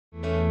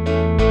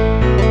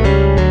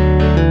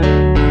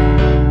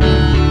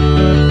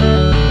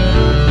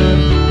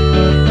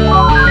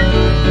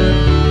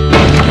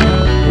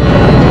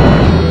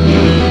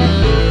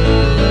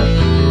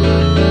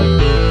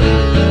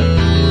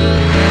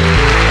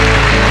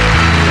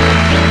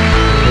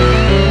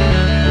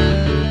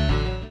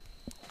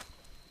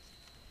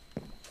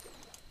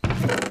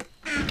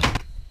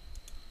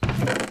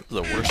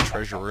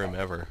time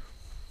ever.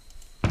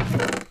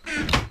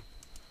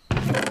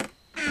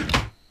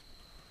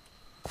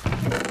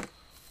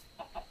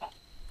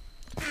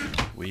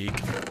 Weak.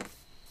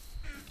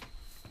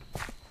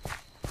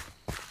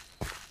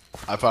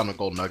 I found a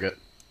gold nugget.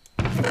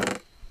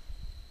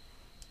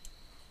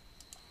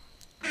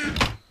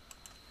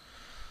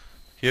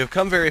 You have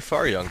come very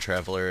far, young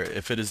traveler.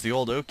 If it is the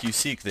old oak you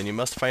seek, then you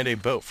must find a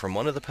boat from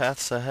one of the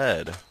paths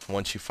ahead.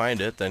 Once you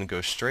find it, then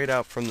go straight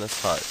out from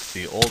this hut.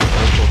 The old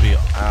oak will be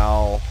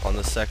on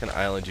the second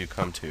island you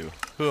come to.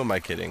 Who am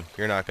I kidding?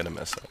 You're not gonna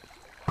miss it.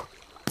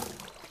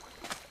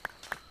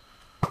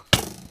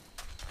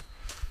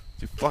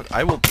 Dude, fuck,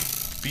 I will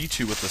beat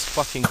you with this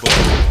fucking book.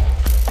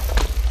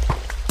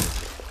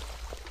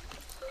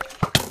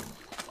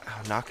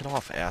 Ow, knock it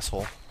off,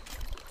 asshole.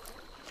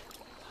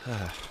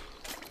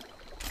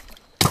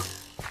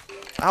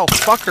 Ow,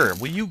 fucker!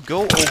 Will you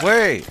go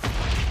away?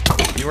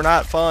 You are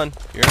not fun.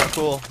 You're not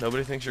cool.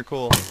 Nobody thinks you're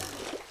cool.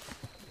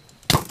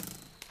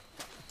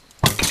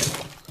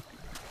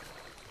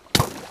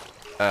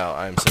 Oh,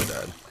 I'm so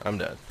dead. I'm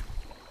dead.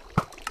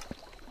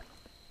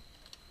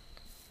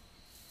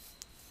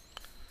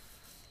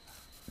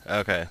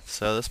 Okay,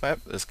 so this map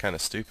is kind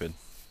of stupid.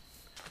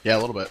 Yeah, a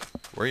little bit.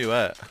 Where are you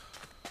at?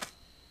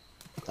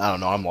 I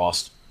don't know. I'm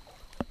lost.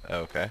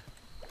 Okay.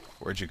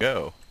 Where'd you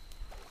go?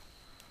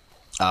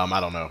 I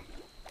don't know.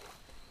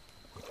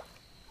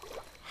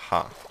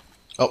 Huh.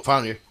 Oh,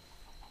 found you.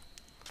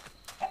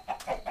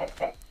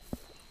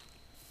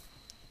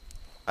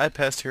 I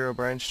passed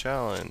Herobrine's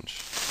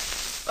challenge.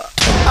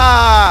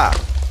 Ah!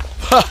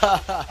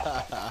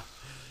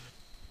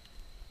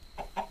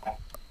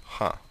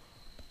 Huh.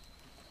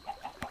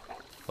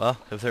 Well,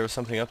 if there was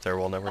something up there,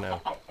 we'll never know.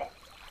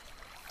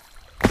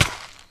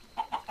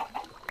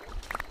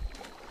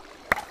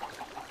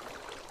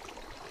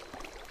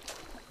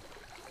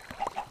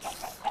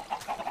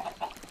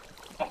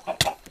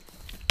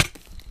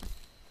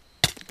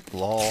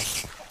 Lol.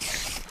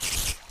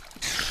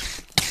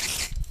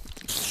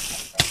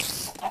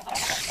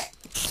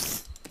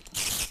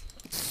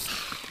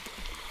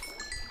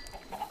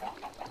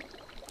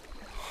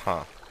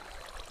 Huh.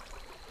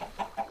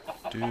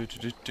 Do do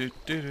do do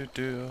do do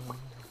do.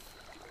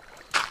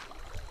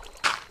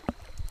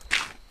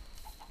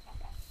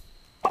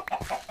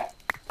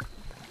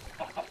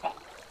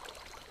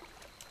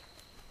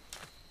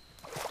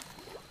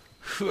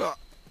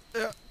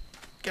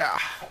 Yeah.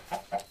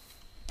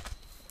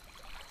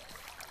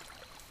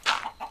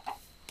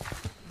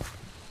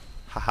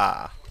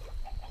 Haha.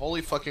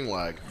 Holy fucking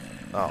lag.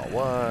 Oh,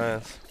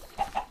 what?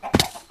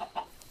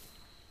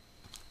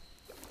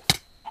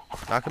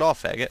 Knock it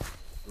off, faggot.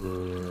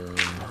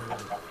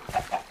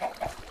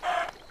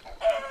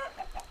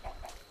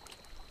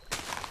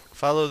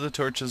 Follow the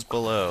torches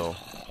below.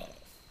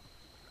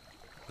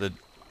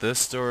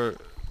 This door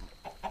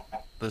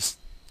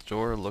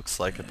looks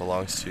like it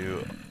belongs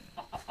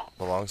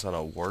on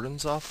a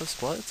warden's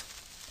office. What?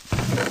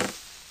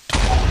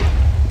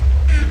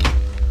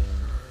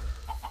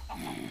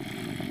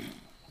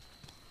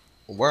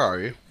 Where are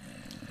you?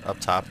 Up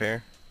top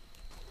here.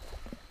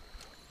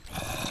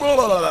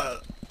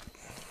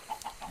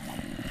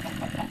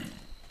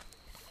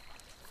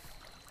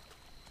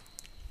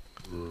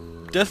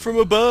 Death from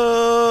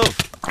above!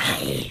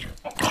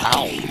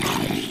 Ow.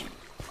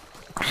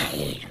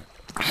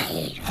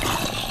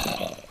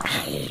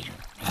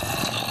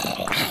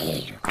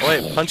 Oh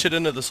wait, punch it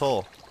into this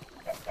hole.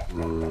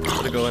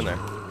 Let it go in there.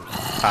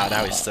 Ah,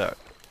 now he's stuck.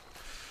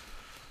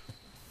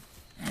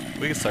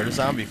 We can start a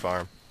zombie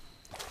farm.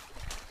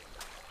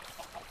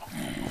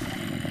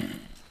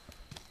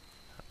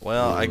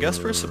 Well, I guess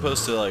we're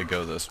supposed to, like,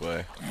 go this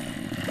way.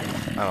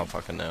 I don't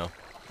fucking know.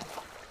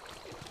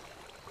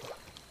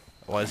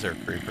 Why is there a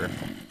creeper?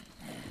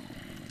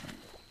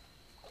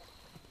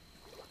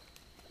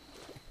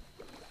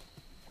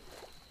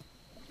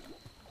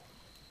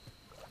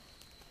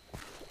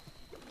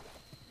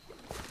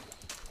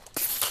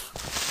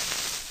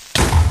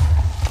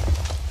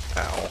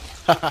 Ow.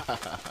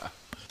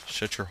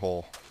 Shut your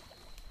hole.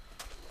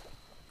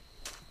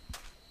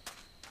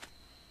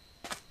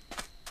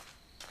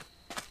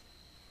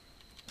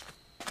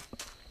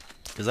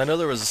 Because I know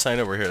there was a sign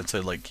over here that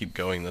said, like, keep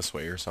going this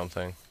way or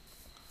something.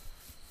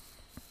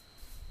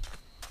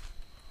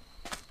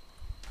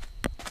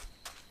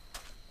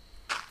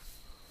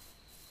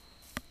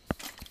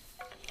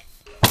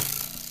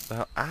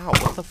 Ow,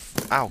 what the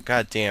f- Ow,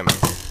 god damn it.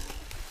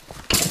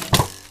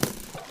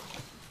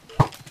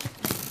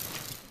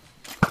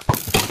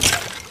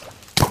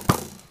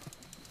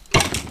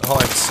 Oh,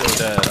 I'm so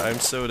dead. I'm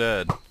so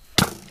dead.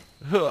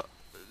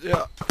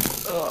 Yeah.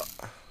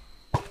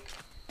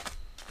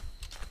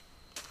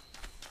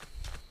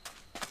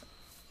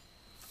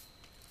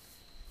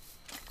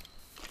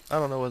 I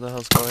don't know what the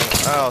hell's going on.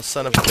 Oh,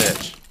 son of a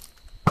bitch.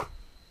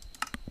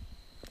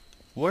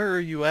 Where are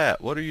you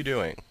at? What are you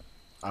doing?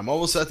 I'm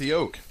almost at the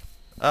oak.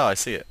 Oh, I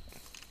see it.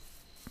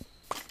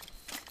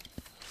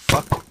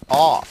 Fuck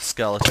off,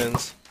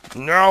 skeletons.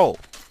 No!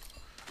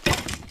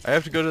 I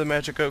have to go to the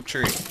magic oak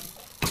tree.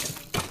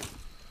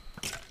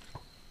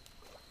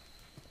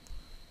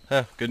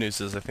 Huh, good news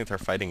is I think they're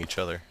fighting each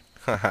other.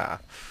 Haha.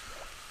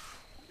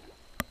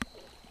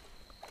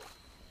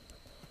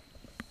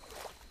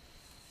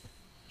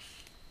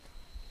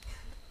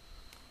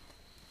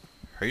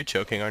 Are you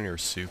choking on your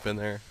soup in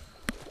there?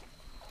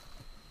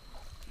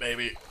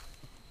 Maybe.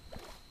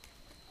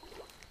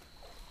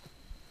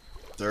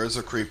 There is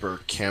a creeper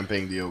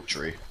camping the oak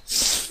tree.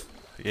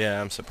 Yeah,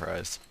 I'm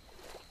surprised.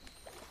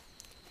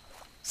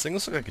 This thing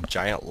looks like a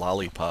giant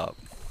lollipop.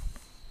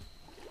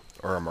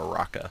 Or a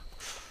maraca.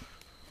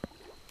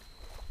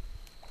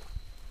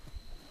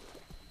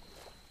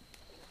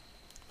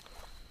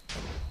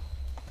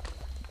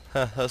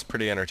 Huh, that was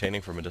pretty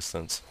entertaining from a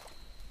distance.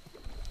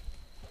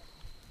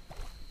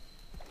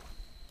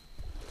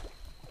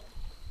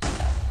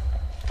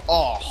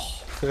 Oh!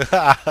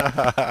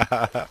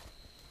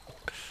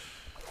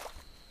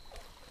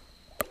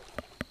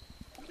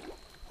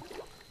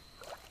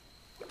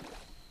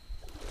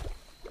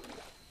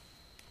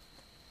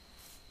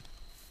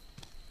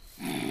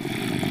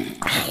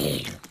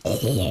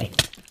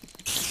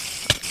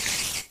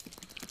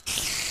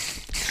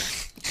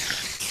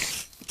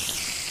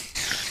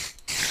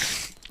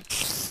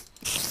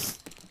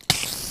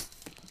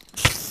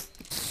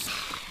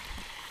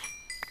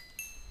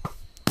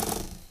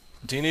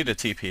 Do you need a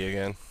TP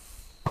again?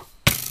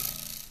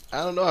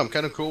 I don't know, I'm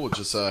kind of cool with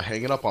just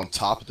hanging up on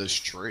top of this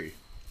tree.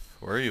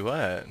 Where are you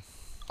at?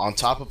 On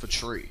top of a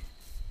tree.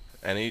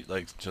 Any,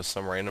 like, just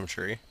some random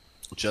tree?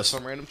 Just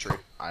some random tree.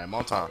 I am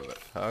on top of it.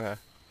 Okay.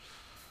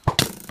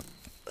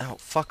 Oh,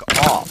 fuck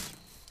off.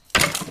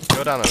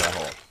 Go down in that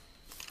hole.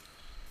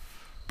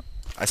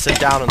 I said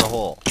down in the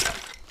hole.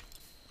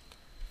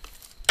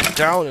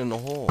 Down in the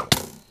hole.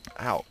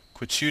 Ow.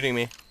 Quit shooting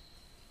me.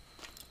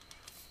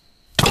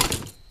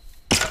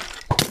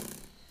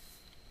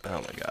 Oh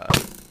my god.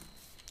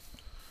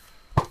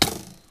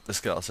 The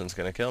skeleton's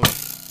gonna kill me.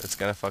 It's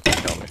gonna fucking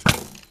kill me.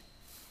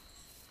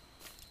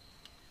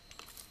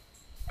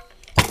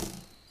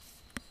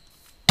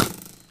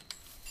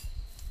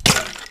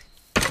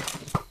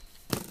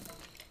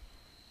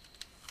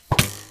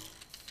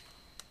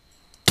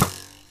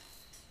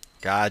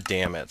 God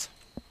damn it.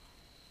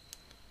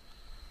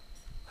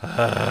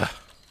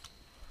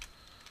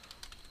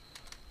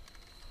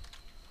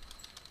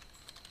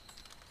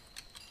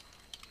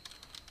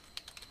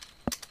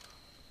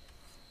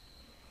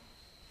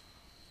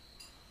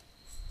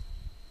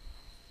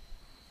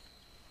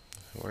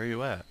 Where are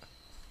you at?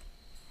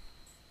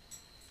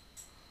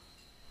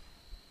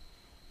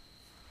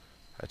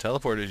 I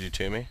teleported you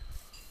to me.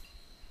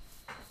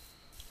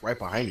 Right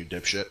behind you,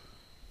 dipshit.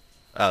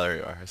 Oh, there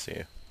you are. I see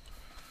you.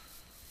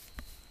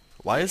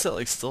 Why is it,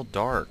 like, still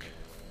dark?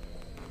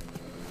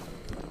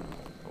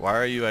 Why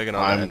are you egging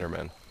on the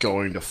Enderman?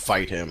 Going to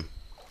fight him.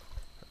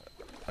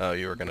 Oh,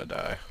 you were gonna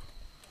die.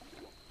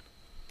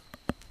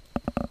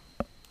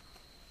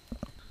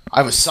 I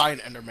have a sign,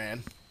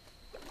 Enderman.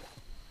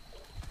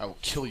 I will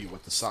kill you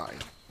with the sign.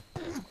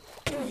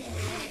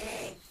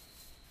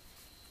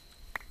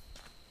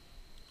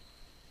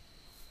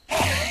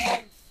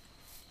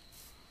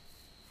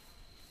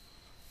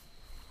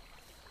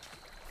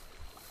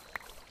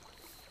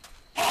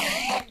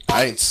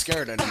 I ain't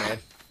scared, Enderman.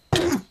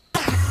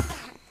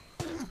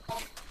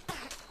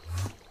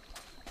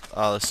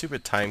 Oh, the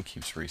stupid time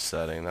keeps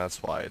resetting.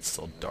 That's why it's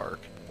still dark.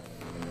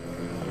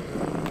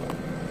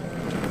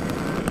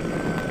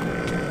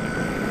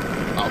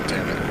 Oh,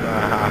 damn it.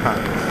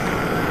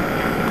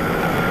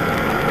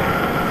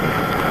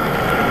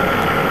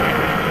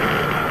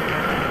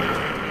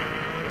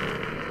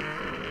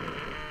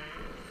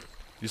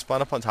 You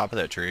spawn up on top of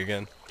that tree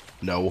again?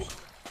 No.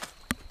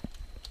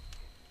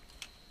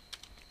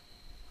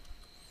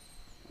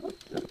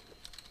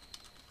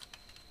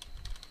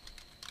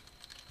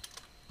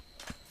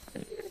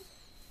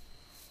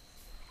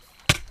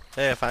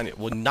 Hey, I found you.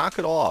 Well, knock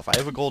it off. I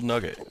have a gold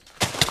nugget.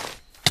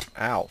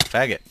 Ow.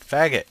 Faggot.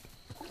 Faggot.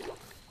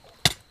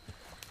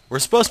 We're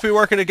supposed to be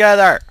working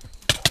together.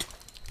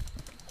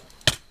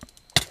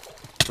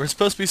 We're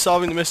supposed to be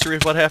solving the mystery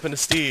of what happened to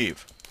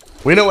Steve.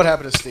 We know what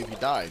happened to Steve. He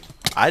died.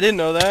 I didn't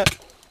know that.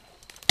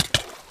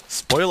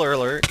 Spoiler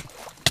alert.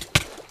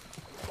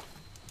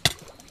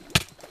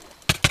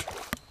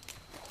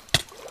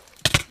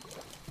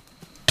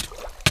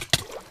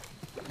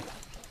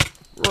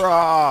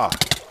 Rah!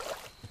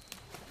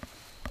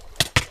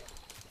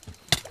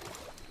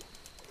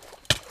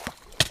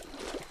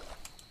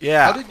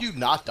 Yeah. How did you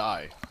not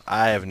die?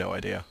 I have no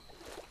idea.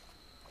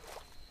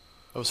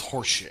 That was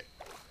horseshit.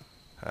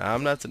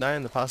 I'm not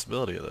denying the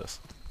possibility of this.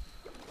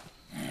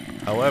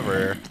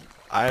 However,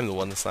 I am the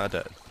one that's not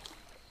dead.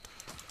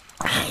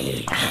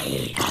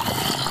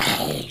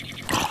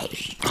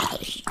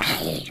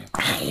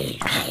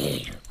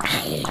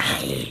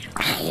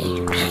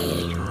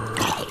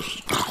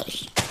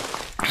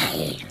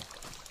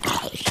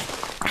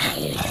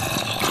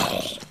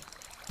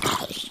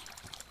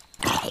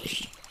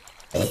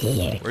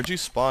 Where'd you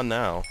spawn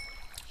now?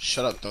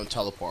 Shut up, don't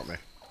teleport me.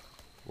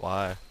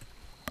 Why?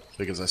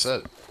 Because I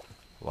said.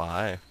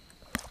 Why?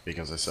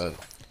 Because I said.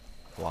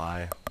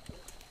 Why?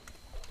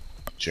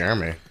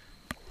 Jeremy.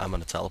 I'm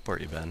gonna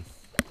teleport you, Ben.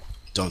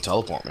 Don't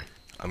teleport me.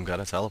 I'm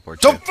gonna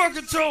teleport you. Don't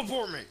fucking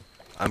teleport me!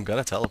 I'm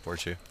gonna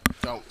teleport you.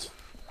 Don't.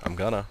 I'm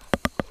gonna.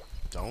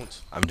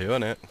 Don't. I'm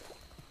doing it.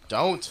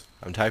 Don't.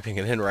 I'm typing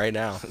it in right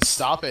now.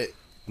 Stop it.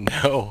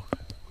 No.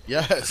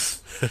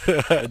 Yes.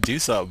 Do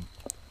something.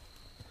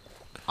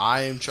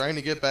 I am trying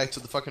to get back to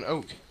the fucking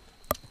oak.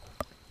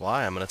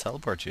 Why? I'm gonna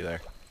teleport you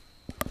there.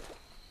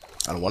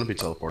 I don't want to be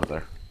teleported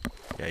there.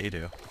 Yeah, you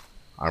do.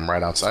 I'm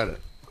right outside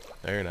it.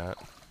 No, you're not.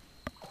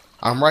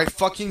 I'm right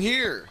fucking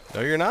here.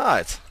 No, you're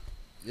not.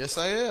 Yes,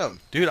 I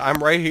am. Dude,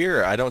 I'm right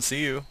here. I don't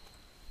see you.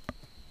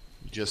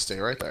 Just stay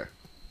right there.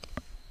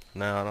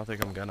 No, I don't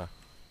think I'm gonna.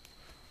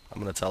 I'm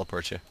gonna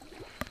teleport you.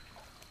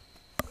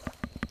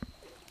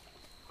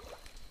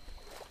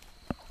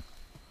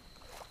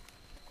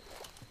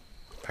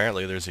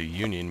 Apparently there's a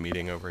union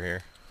meeting over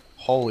here.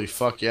 Holy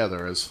fuck, yeah,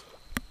 there is.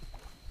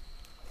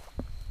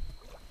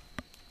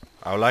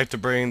 I would like to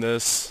bring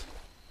this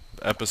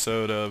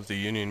episode of the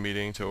union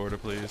meeting to order,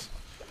 please.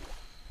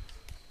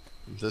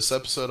 This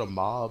episode of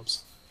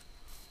Mobs.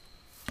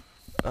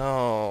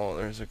 Oh,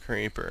 there's a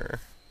creeper.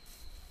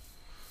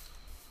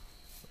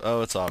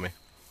 Oh, it's on me.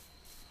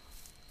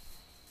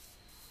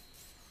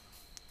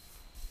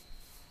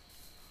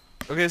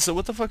 Okay, so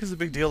what the fuck is the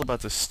big deal about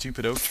this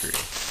stupid oak tree?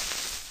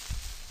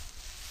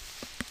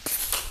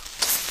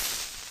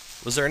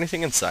 Was there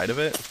anything inside of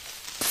it?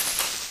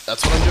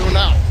 That's what I'm doing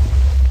now.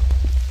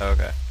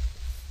 Okay.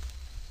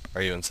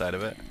 Are you inside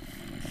of it?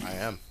 I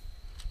am.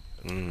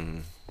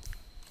 Mmm.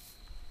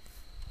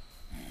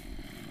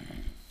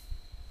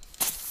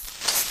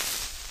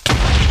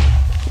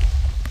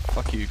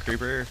 Fuck you,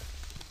 creeper.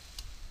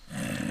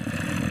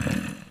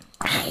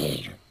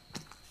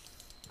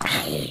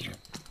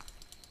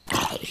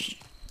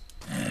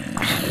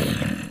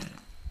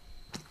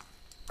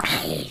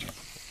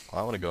 Well,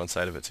 I want to go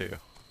inside of it too.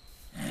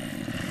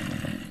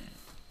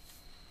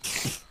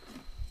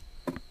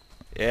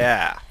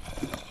 Yeah.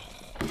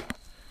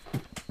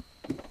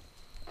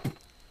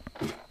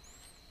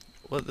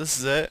 What? This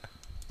is it?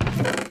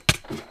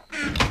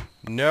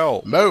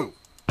 No. Move.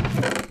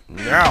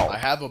 No. I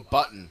have a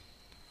button.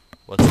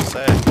 What's it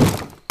say?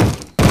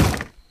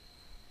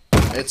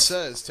 It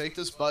says, take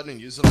this button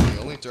and use it on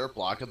the only dirt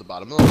block at the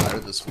bottom of the ladder.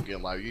 This will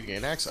allow you to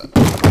gain access.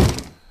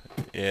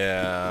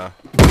 Yeah.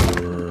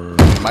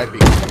 It might be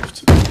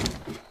confused.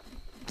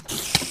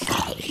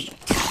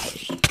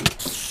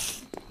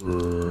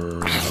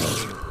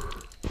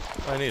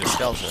 I need a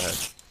skeleton head.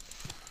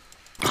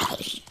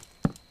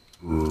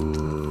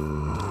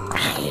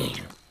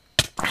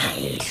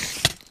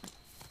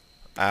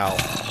 Ow.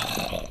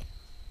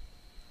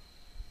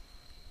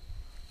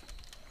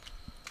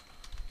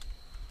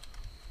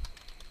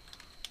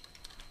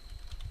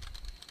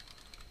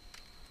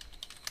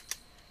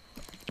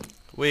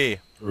 We.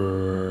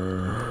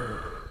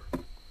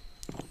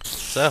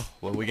 So,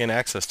 what we gain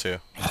access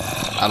to?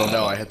 I don't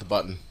know. I hit the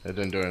button. It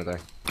didn't do anything.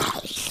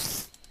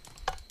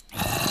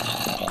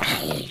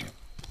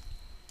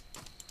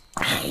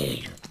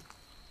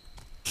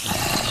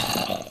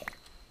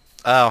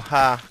 Oh,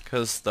 ha,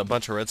 because the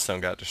bunch of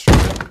redstone got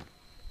destroyed.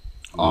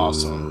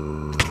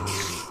 Awesome.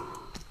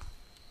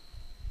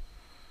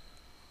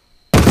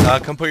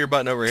 Come put your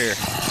button over here.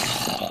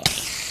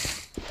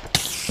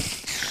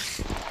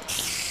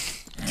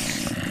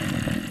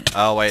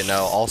 Oh, wait,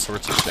 no, all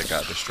sorts of shit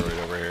got destroyed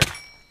over here.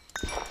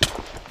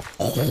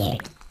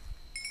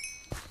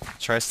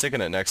 Try sticking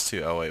it next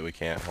to... Oh, wait, we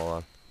can't. Hold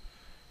on.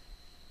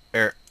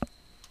 Here.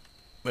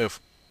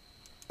 Move.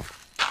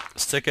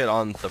 Stick it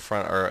on the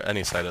front, or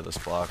any side of this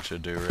block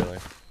should do, really.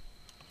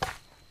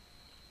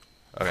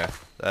 Okay,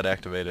 that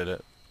activated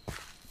it.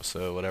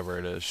 So whatever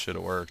it is should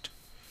have worked.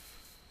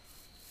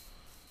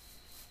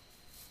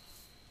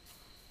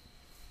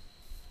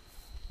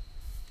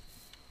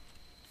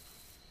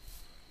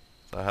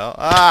 The hell?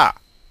 Ah!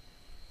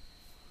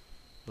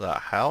 The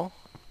hell?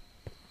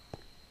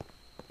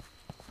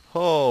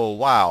 Oh,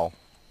 wow.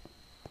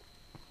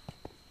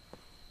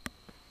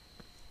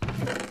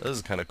 This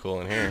is kind of cool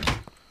in here.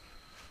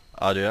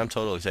 Oh, dude, I'm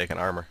totally taking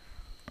armor.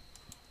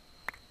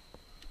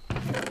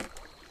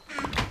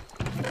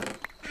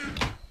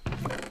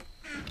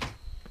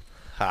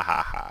 Ha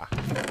ha